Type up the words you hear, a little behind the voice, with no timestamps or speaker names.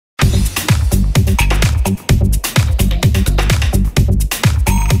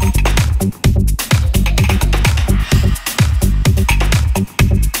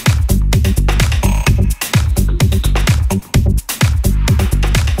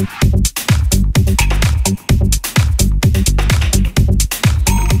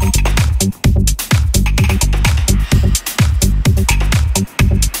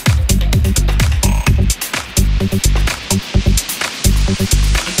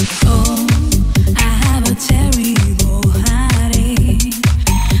Oh, I have a terrible heartache.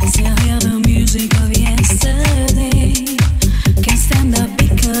 Still hear the music of yesterday. Can't stand up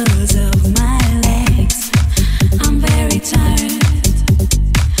because of my legs. I'm very tired.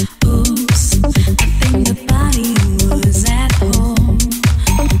 Oops, I think the party was at home.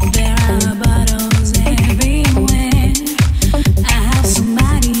 There are bottles everywhere. I have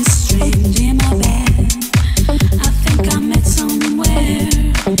somebody strange in my bed. I think I met somewhere.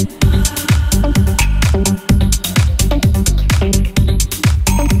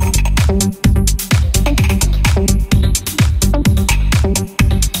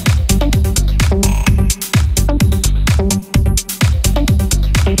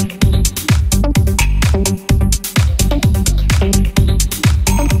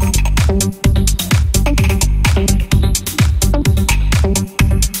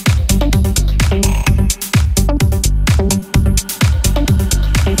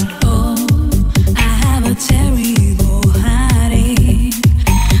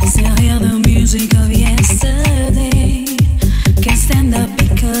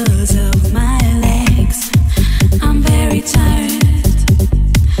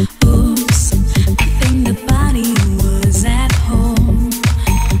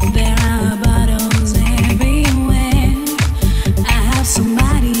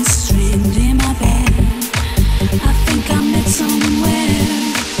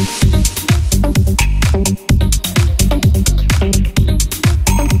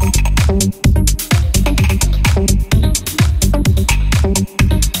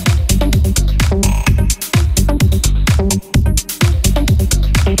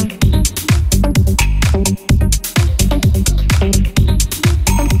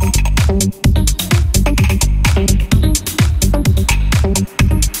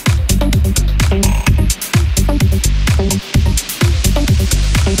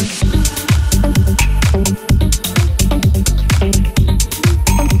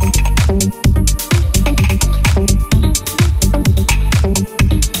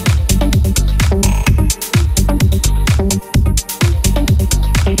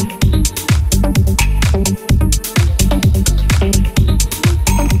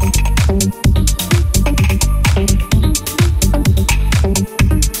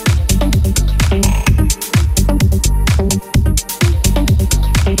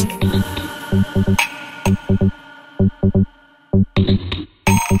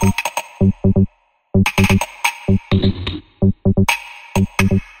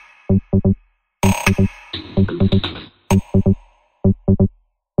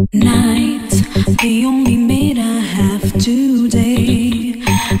 Night, the only mate I have today.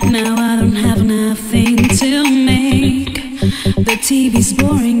 Now I don't have nothing to make. The TV's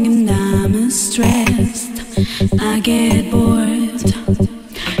boring and I'm stressed. I get bored.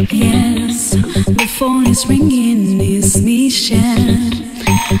 Yes, the phone is ringing, it's Michelle.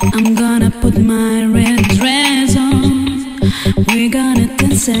 I'm gonna put my red dress on. We're gonna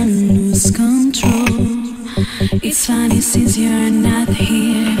dance and lose control. It's funny since you're not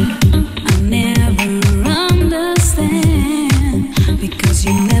here. I never understand because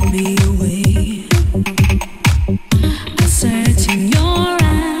you let me away. I search in your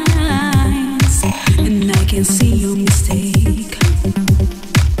eyes and I can see your mistake.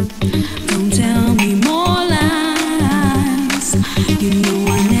 Don't tell me more lies. You know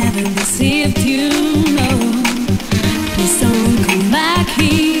I never deceived you. No, please don't come back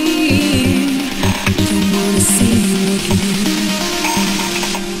here. Don't wanna see you again.